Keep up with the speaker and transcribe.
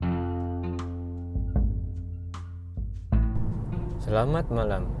Selamat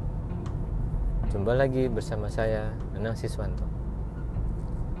malam. Jumpa lagi bersama saya, Nanang Siswanto.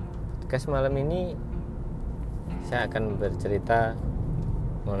 Podcast malam ini saya akan bercerita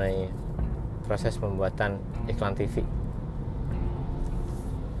mengenai proses pembuatan iklan TV.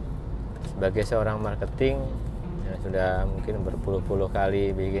 Sebagai seorang marketing yang sudah mungkin berpuluh-puluh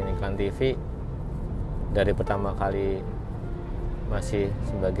kali bikin iklan TV, dari pertama kali masih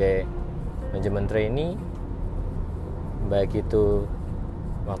sebagai manajemen trainee, baik itu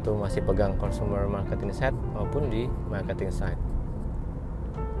waktu masih pegang consumer marketing side maupun di marketing side.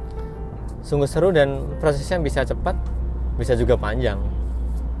 Sungguh seru dan prosesnya bisa cepat, bisa juga panjang,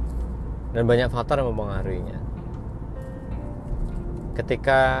 dan banyak faktor yang mempengaruhinya.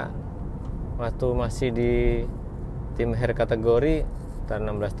 Ketika waktu masih di tim hair kategori sekitar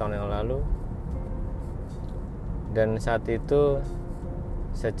 16 tahun yang lalu, dan saat itu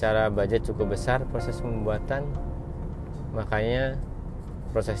secara budget cukup besar proses pembuatan, makanya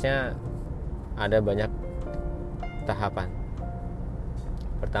prosesnya ada banyak tahapan.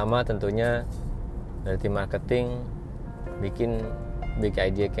 Pertama tentunya dari tim marketing bikin big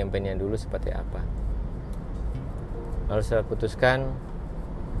idea campaign-nya dulu seperti apa. Lalu setelah putuskan,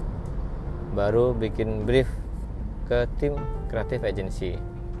 baru bikin brief ke tim creative agency.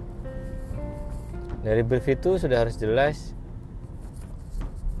 Dari brief itu sudah harus jelas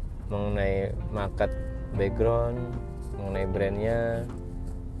mengenai market background, mengenai brandnya,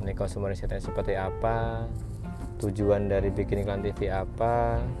 mengenai consumer insight-nya seperti apa, tujuan dari bikin iklan TV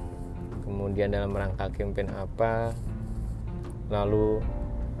apa, kemudian dalam rangka campaign apa, lalu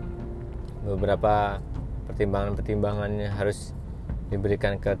beberapa pertimbangan-pertimbangannya harus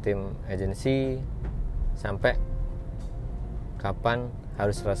diberikan ke tim agensi, sampai kapan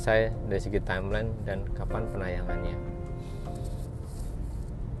harus selesai dari segi timeline dan kapan penayangannya.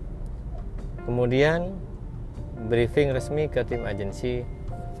 Kemudian briefing resmi ke tim agensi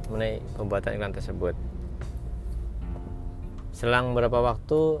mengenai pembuatan iklan tersebut. Selang beberapa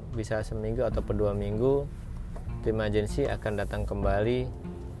waktu, bisa seminggu atau 2 minggu, tim agensi akan datang kembali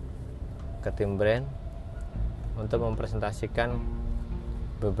ke tim brand untuk mempresentasikan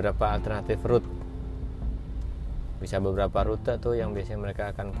beberapa alternatif route. Bisa beberapa rute tuh yang biasanya mereka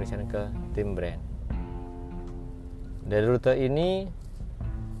akan present ke tim brand. Dari rute ini,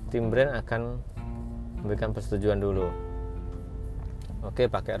 tim brand akan memberikan persetujuan dulu. Oke,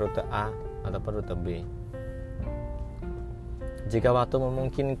 pakai rute A ataupun rute B. Jika waktu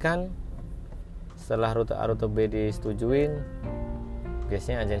memungkinkan, setelah rute A rute B disetujuin,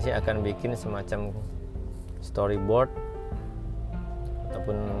 biasanya agensi akan bikin semacam storyboard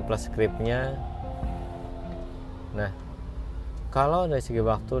ataupun plus scriptnya. Nah, kalau dari segi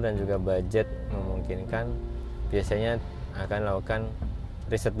waktu dan juga budget memungkinkan, biasanya akan lakukan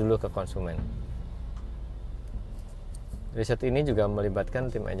riset dulu ke konsumen. Riset ini juga melibatkan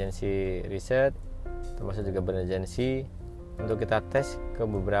tim agensi riset, termasuk juga brand agensi, untuk kita tes ke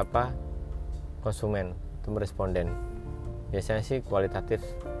beberapa konsumen atau responden. Biasanya sih kualitatif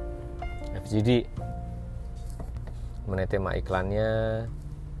FGD, mengenai tema iklannya,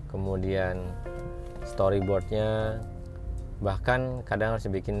 kemudian storyboardnya, bahkan kadang harus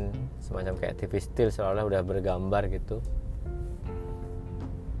dibikin semacam kayak TV still seolah-olah udah bergambar gitu.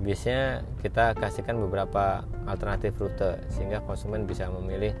 Biasanya kita kasihkan beberapa alternatif rute sehingga konsumen bisa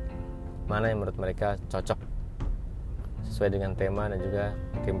memilih mana yang menurut mereka cocok sesuai dengan tema dan juga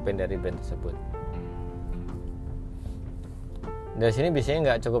campaign dari brand tersebut. Dari sini biasanya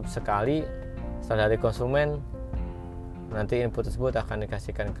nggak cukup sekali, setelah dari konsumen nanti input tersebut akan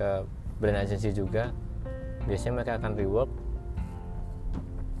dikasihkan ke brand agency juga. Biasanya mereka akan rework,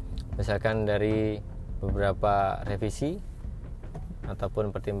 misalkan dari beberapa revisi ataupun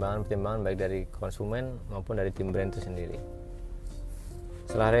pertimbangan-pertimbangan baik dari konsumen maupun dari tim brand itu sendiri.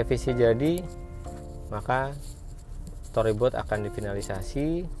 Setelah revisi jadi, maka storyboard akan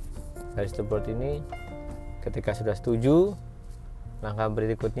difinalisasi. Dari storyboard ini, ketika sudah setuju, langkah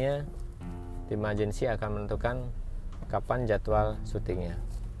berikutnya tim agensi akan menentukan kapan jadwal syutingnya.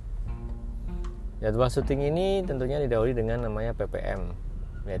 Jadwal syuting ini tentunya didahului dengan namanya PPM,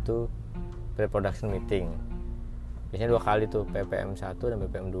 yaitu pre-production meeting. Biasanya 2 kali tuh, PPM 1 dan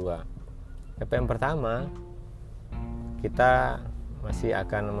PPM 2. PPM pertama, kita masih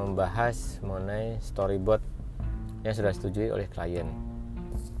akan membahas mengenai storyboard yang sudah disetujui oleh klien.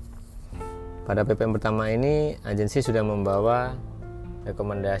 Pada PPM pertama ini, agensi sudah membawa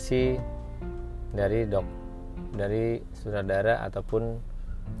rekomendasi dari sutradara ataupun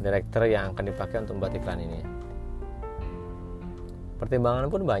director yang akan dipakai untuk membuat iklan ini.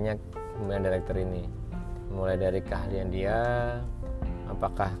 Pertimbangan pun banyak pemilihan director ini, mulai dari keahlian dia,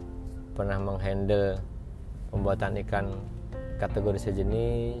 apakah pernah menghandle pembuatan iklan kategori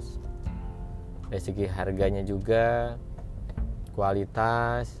sejenis, dari segi harganya juga,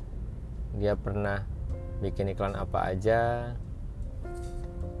 kualitas, dia pernah bikin iklan apa aja.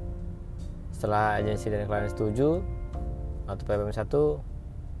 Setelah agensi dan klien setuju atau PPM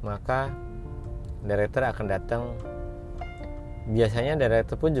 1, maka director akan datang. Biasanya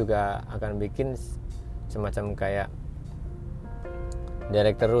director pun juga akan bikin semacam kayak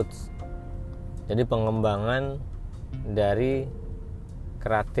director roots, jadi pengembangan dari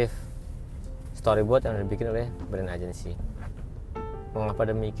kreatif storyboard yang dibikin oleh brand agency. Mengapa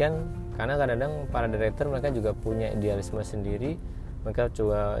demikian? Karena kadang-kadang para director mereka juga punya idealisme sendiri, mereka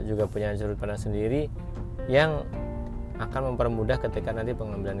juga punya sudut pandang sendiri yang akan mempermudah ketika nanti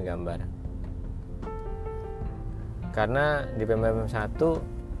pengambilan gambar. Karena di PPM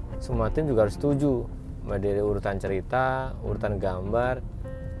 1 semua tim juga harus setuju, mulai dari urutan cerita, urutan gambar,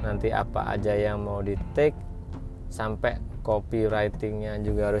 nanti apa aja yang mau di take, sampai copywritingnya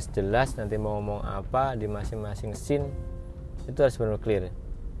juga harus jelas, nanti mau ngomong apa di masing-masing scene itu harus benar clear,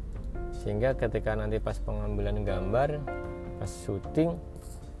 sehingga ketika nanti pas pengambilan gambar, pas syuting,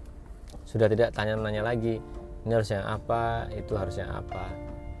 sudah tidak tanya-nanya lagi ini harusnya apa, itu harusnya apa.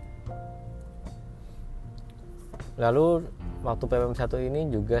 Lalu waktu PPM 1 ini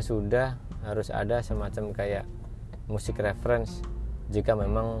juga sudah harus ada semacam kayak musik reference jika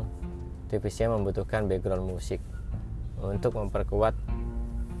memang TVC membutuhkan background musik untuk memperkuat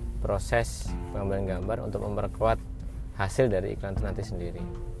proses pengambilan gambar, untuk memperkuat hasil dari iklan itu nanti sendiri.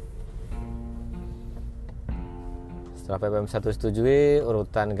 Setelah PPM 1 setujui,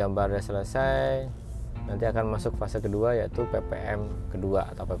 urutan gambar sudah selesai, nanti akan masuk fase kedua, yaitu PPM kedua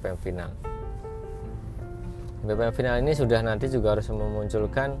atau PPM final. PPM final ini sudah nanti juga harus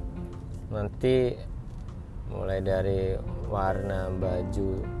memunculkan nanti mulai dari warna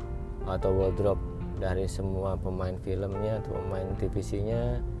baju atau wardrobe dari semua pemain filmnya atau pemain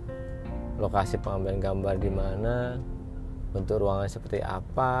TVC-nya, lokasi pengambilan gambar di mana, bentuk ruangan seperti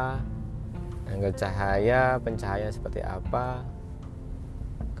apa, angle cahaya, pencahayaan seperti apa,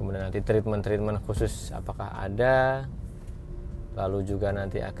 kemudian nanti treatment khusus apakah ada, lalu juga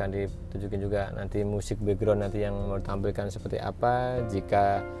nanti akan ditunjukin juga nanti musik background nanti yang mau ditampilkan seperti apa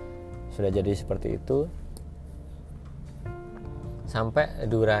jika sudah jadi seperti itu, sampai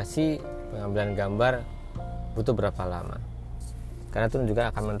durasi pengambilan gambar butuh berapa lama, karena itu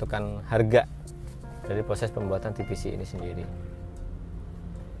juga akan menentukan harga dari proses pembuatan TVC ini sendiri.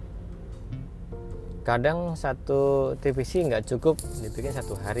 Kadang satu TVC nggak cukup dibikin 1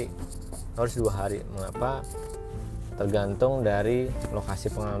 hari, harus 2 hari. Mengapa? Tergantung dari lokasi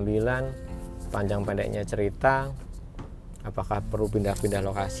pengambilan, panjang pendeknya cerita, apakah perlu pindah-pindah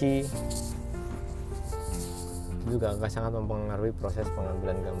lokasi, juga akan sangat mempengaruhi proses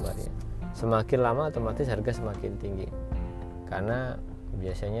pengambilan gambarnya. Semakin lama otomatis harga semakin tinggi, karena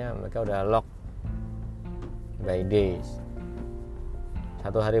biasanya mereka udah lock by days.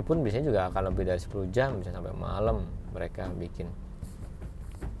 1 hari pun biasanya juga akan lebih dari 10 jam, bisa sampai malam mereka bikin.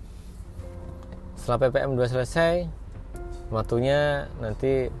 Setelah PPM 2 selesai, waktunya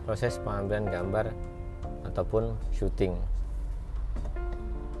nanti proses pengambilan gambar ataupun syuting.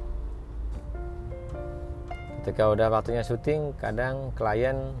 Ketika udah waktunya syuting, kadang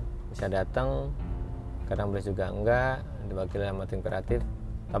klien bisa datang, kadang boleh juga enggak, diwakili sama tim kreatif.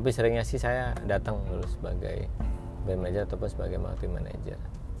 Tapi seringnya sih saya datang dulu sebagai brand manager ataupun sebagai marketing manager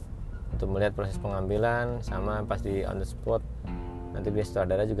untuk melihat proses pengambilan, sama pas di on the spot nanti biasanya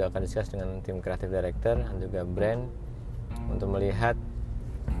sutradara juga akan discuss dengan tim kreatif director dan juga brand untuk melihat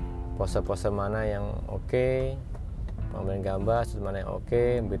pose-pose mana yang oke, pengambilan gambar mana yang oke.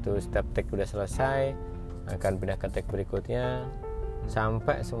 Begitu step take udah selesai, akan pindah ke take berikutnya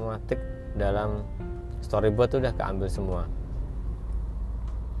sampai semua take dalam storyboard itu udah keambil semua.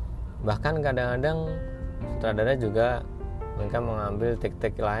 Bahkan kadang-kadang sutradara juga mereka mengambil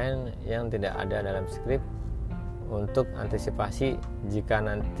take-take lain yang tidak ada dalam skrip untuk antisipasi jika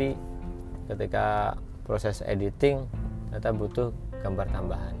nanti ketika proses editing ternyata butuh gambar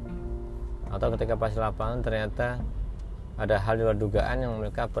tambahan, atau ketika pas lapangan ternyata ada hal di luar dugaan yang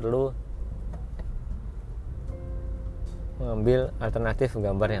mereka perlu mengambil alternatif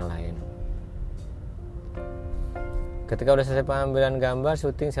gambar yang lain. Ketika sudah selesai pengambilan gambar,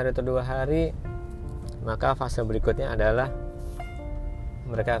 syuting sehari atau 2 hari, maka fase berikutnya adalah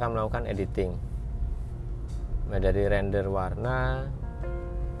mereka akan melakukan editing, mulai dari render warna,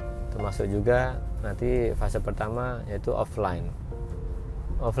 termasuk juga nanti fase pertama yaitu offline.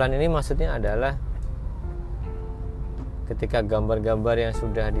 Offline ini maksudnya adalah ketika gambar-gambar yang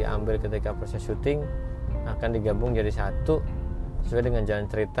sudah diambil ketika proses syuting akan digabung jadi satu sesuai dengan jalan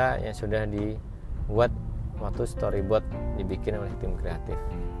cerita yang sudah dibuat waktu storyboard dibikin oleh tim kreatif.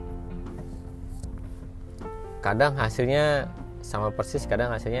 Kadang hasilnya sama persis,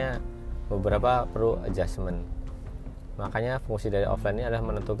 kadang hasilnya beberapa perlu adjustment. Makanya fungsi dari offline ini adalah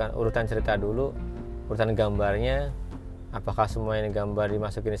menentukan urutan cerita dulu, urutan gambarnya, apakah semua ini gambar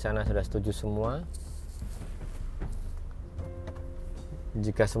dimasukin di sana sudah setuju semua.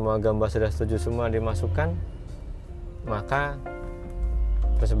 Jika semua gambar sudah setuju semua dimasukkan, maka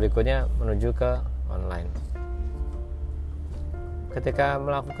proses berikutnya menuju ke online. Ketika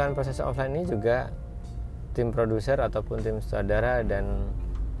melakukan proses offline ini juga tim produser ataupun tim sutradara dan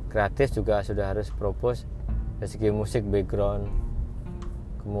kreatif juga sudah harus propose dari segi musik background,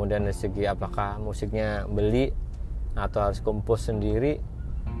 kemudian dari segi apakah musiknya beli atau harus kompos sendiri,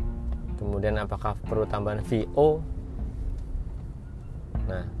 kemudian apakah perlu tambahan VO.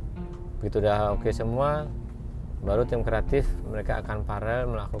 Nah, begitu udah oke semua, baru tim kreatif mereka akan paralel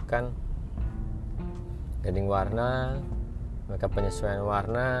melakukan shading warna, mereka penyesuaian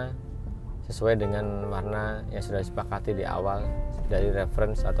warna sesuai dengan warna yang sudah disepakati di awal dari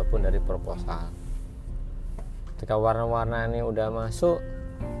reference ataupun dari proposal. Ketika warna-warna ini udah masuk,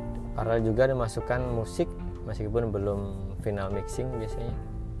 paralel juga dimasukkan musik meskipun belum final mixing biasanya.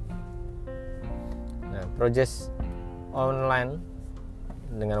 Nah, proses online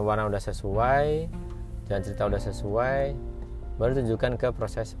dengan warna udah sesuai, jalan cerita udah sesuai, baru tunjukkan ke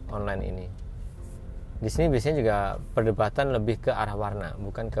proses online ini. Di sini biasanya juga perdebatan lebih ke arah warna,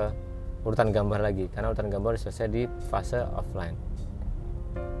 bukan ke urutan gambar lagi, karena urutan gambar selesai di fase offline.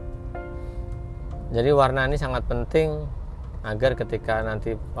 Jadi warna ini sangat penting agar ketika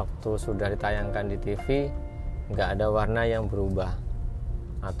nanti waktu sudah ditayangkan di TV nggak ada warna yang berubah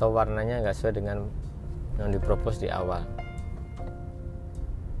atau warnanya nggak sesuai dengan yang dipropos di awal.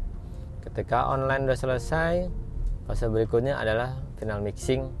 Ketika online sudah selesai, fase berikutnya adalah final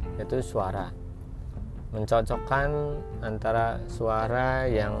mixing, yaitu suara. Mencocokkan antara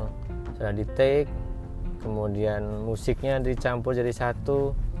suara yang sudah di take, kemudian musiknya dicampur jadi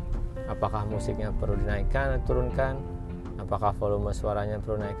satu. Apakah musiknya perlu dinaikkan atau turunkan, apakah volume suaranya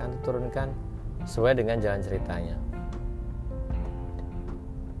perlu naikkan atau turunkan, sesuai dengan jalan ceritanya.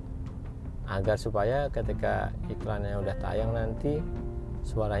 Agar supaya ketika iklannya udah tayang nanti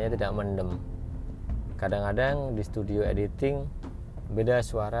suaranya tidak mendem. Kadang-kadang di studio editing beda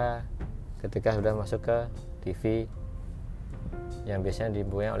suara ketika sudah masuk ke TV yang biasanya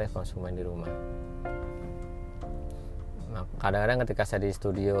dibuat oleh konsumen di rumah. Nah, kadang-kadang ketika saya di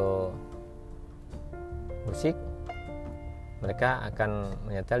studio musik, mereka akan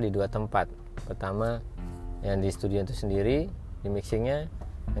menyetel di dua tempat. Pertama yang di studio itu sendiri di mixingnya,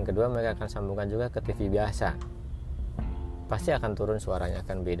 yang kedua mereka akan sambungkan juga ke TV biasa. Pasti akan turun suaranya,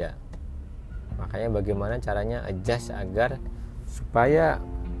 akan beda. Makanya bagaimana caranya adjust agar supaya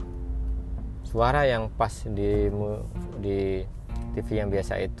suara yang pas di TV yang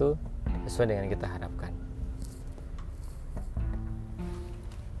biasa itu sesuai dengan yang kita harapkan.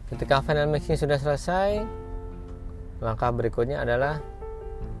 Ketika final mixing sudah selesai, langkah berikutnya adalah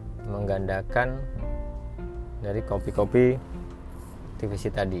menggandakan dari kopi-kopi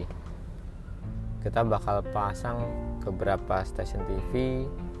TVC tadi. Kita bakal pasang ke beberapa stasiun TV.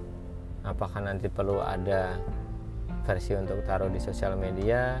 Apakah nanti perlu ada versi untuk taruh di sosial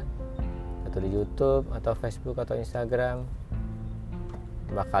media atau di YouTube atau Facebook atau Instagram.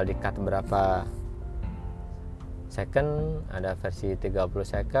 Bakal di-cut berapa second, ada versi 30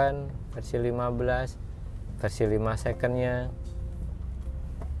 second, versi 15, versi 5 secondnya.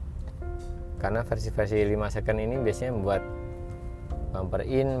 Karena versi-versi 5 second ini biasanya membuat bumper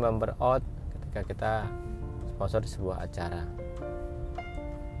in, bumper out ketika kita sponsor di sebuah acara.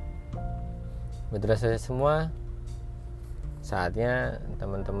 Betul selesai semua, saatnya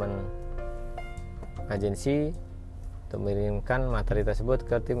teman-teman agensi untuk mengirimkan materi tersebut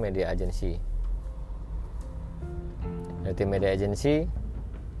ke tim media agensi. Dari tim media agensi,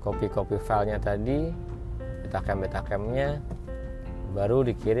 copy filenya tadi, betacam-betacamnya baru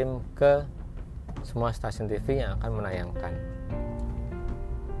dikirim ke semua stasiun TV yang akan menayangkan.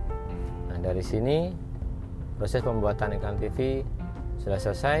 Nah, dari sini proses pembuatan iklan TV sudah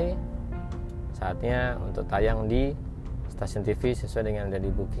selesai. Saatnya untuk tayang di stasiun TV sesuai dengan yang sudah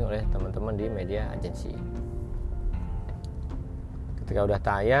di booking oleh teman-teman di media agensi. Ketika udah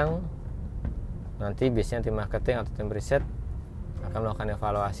tayang, nanti biasanya tim marketing atau tim riset akan melakukan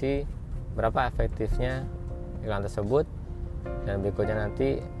evaluasi berapa efektifnya iklan tersebut, dan berikutnya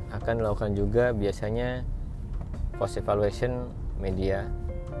nanti akan dilakukan juga biasanya post evaluation media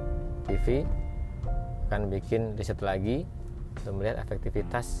TV, akan bikin riset lagi untuk melihat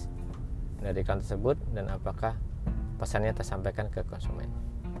efektivitas dari iklan tersebut dan apakah pesannya tersampaikan ke konsumen.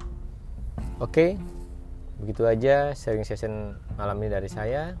 Oke, Begitu aja sharing session malam ini dari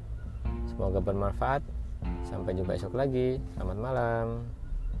saya. Semoga bermanfaat. Sampai jumpa esok lagi. Selamat malam.